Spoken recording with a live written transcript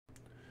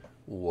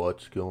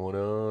What's going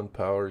on,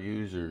 power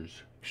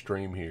users?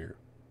 Extreme here,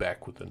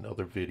 back with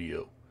another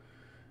video.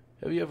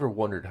 Have you ever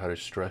wondered how to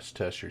stress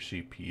test your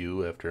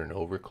CPU after an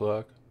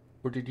overclock?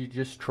 Or did you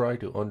just try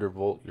to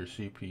undervolt your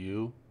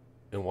CPU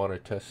and want to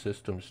test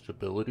system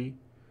stability?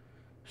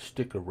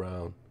 Stick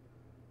around.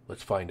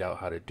 Let's find out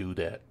how to do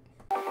that.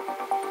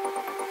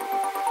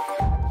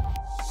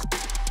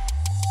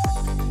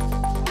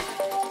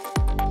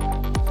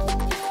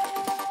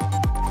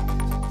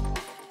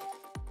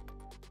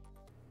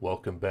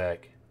 Welcome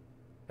back.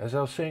 As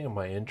I was saying in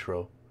my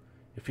intro,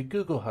 if you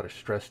Google how to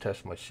stress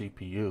test my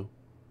CPU,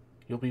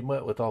 you'll be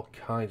met with all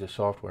kinds of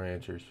software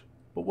answers.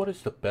 But what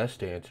is the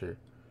best answer?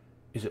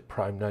 Is it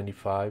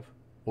Prime95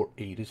 or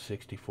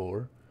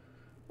ASUS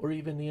or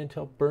even the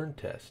Intel burn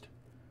test?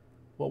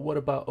 Well, what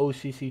about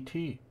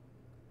OCCT?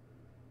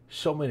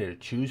 So many to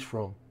choose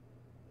from.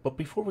 But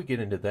before we get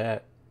into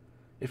that,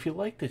 if you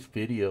like this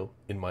video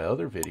and my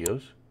other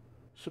videos,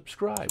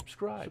 subscribe.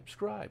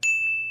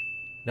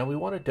 Now we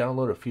want to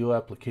download a few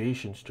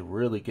applications to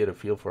really get a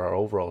feel for our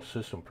overall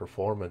system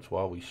performance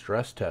while we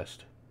stress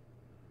test.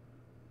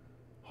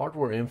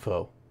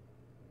 HWiNFO.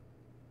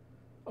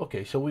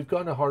 Okay, so we've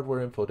gone to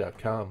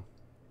hardwareinfo.com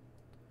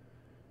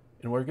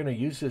and we're going to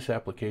use this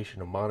application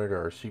to monitor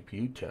our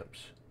CPU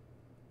temps.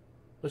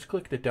 Let's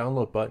click the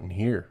download button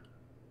here.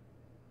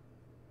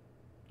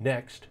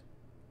 Next,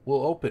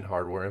 we'll open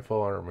HWiNFO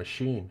on our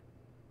machine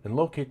and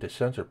locate the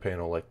sensor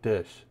panel like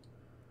this.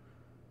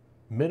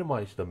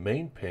 Minimize the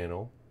main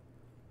panel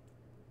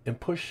and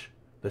push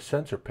the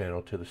sensor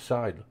panel to the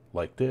side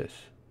like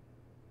this.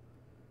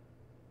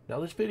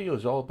 Now this video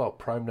is all about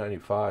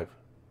Prime95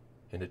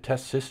 and to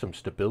test system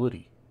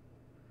stability.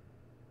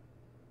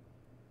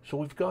 So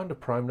we've gone to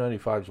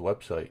Prime95's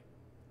website.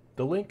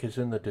 The link is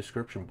in the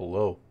description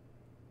below.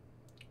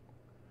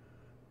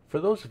 For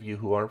those of you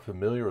who aren't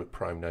familiar with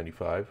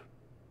Prime95,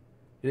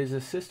 it is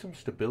a system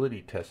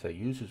stability test that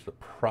uses the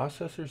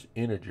processor's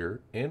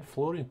integer and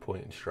floating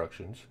point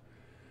instructions.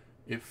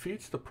 It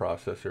feeds the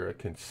processor a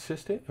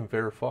consistent and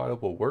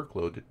verifiable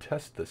workload to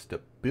test the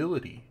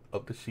stability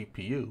of the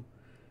CPU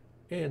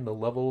and the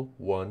level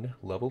 1,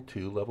 level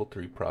 2, level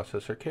 3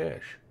 processor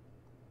cache.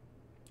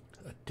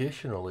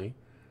 Additionally,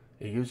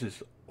 it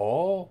uses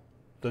all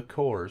the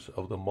cores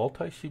of the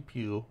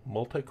multi-CPU,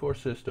 multi-core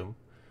system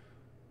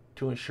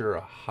to ensure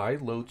a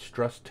high-load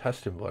stress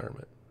test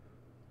environment.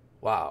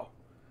 Wow,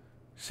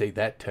 say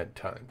that 10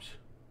 times.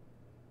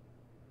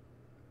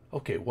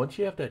 Okay, once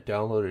you have that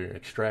downloaded and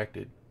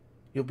extracted,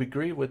 you'll be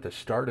greeted with a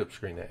startup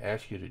screen that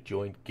asks you to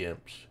join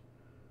GIMPs.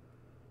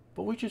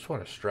 But we just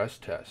want to stress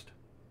test,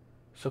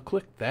 so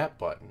click that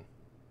button.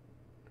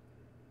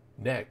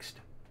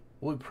 Next,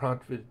 we'll be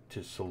prompted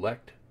to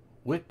select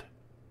which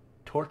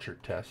torture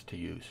test to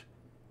use.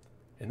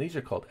 And these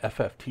are called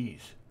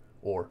FFTs,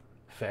 or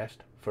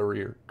Fast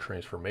Fourier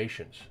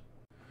Transformations.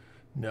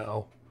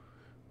 Now,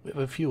 we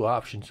have a few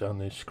options on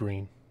this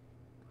screen.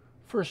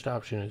 First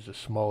option is the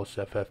smallest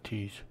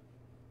FFTs.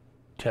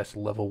 Test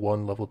level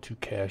 1, level 2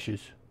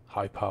 caches,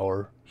 high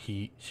power,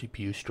 heat,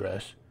 CPU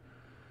stress.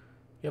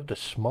 You have the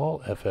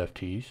small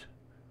FFTs.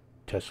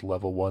 Test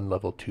level 1,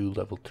 level 2,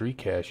 level 3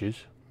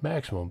 caches,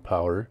 maximum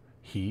power,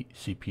 heat,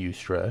 CPU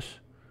stress.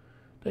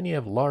 Then you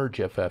have large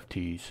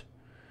FFTs.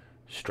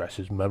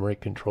 Stresses memory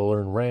controller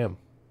and RAM.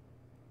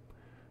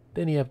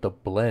 Then you have the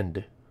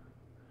blend.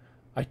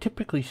 I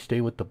typically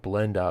stay with the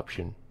blend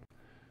option.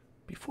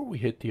 Before we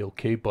hit the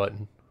OK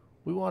button,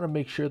 we want to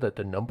make sure that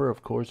the number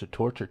of cores to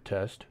torture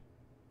test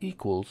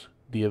equals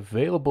the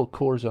available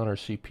cores on our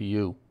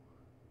CPU.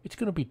 It's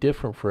going to be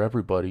different for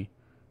everybody,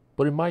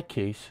 but in my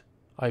case,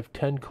 I have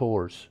 10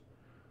 cores.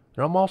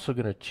 And I'm also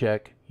going to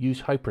check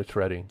use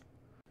hyperthreading.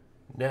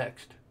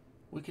 Next,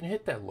 we can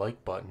hit that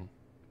like button.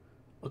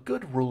 A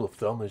good rule of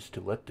thumb is to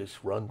let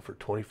this run for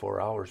 24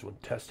 hours when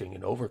testing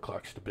an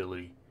overclock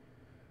stability.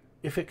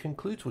 If it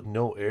concludes with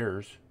no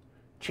errors,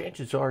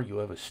 chances are you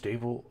have a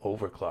stable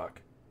overclock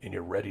and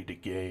you're ready to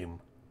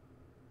game.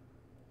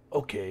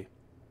 Okay,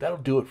 that'll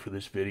do it for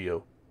this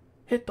video.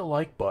 Hit the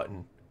like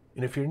button,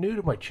 and if you're new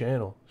to my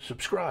channel,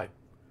 subscribe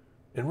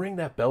and ring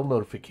that bell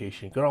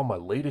notification to get all my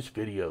latest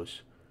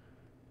videos.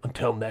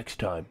 Until next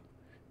time,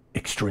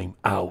 Extreme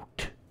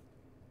out.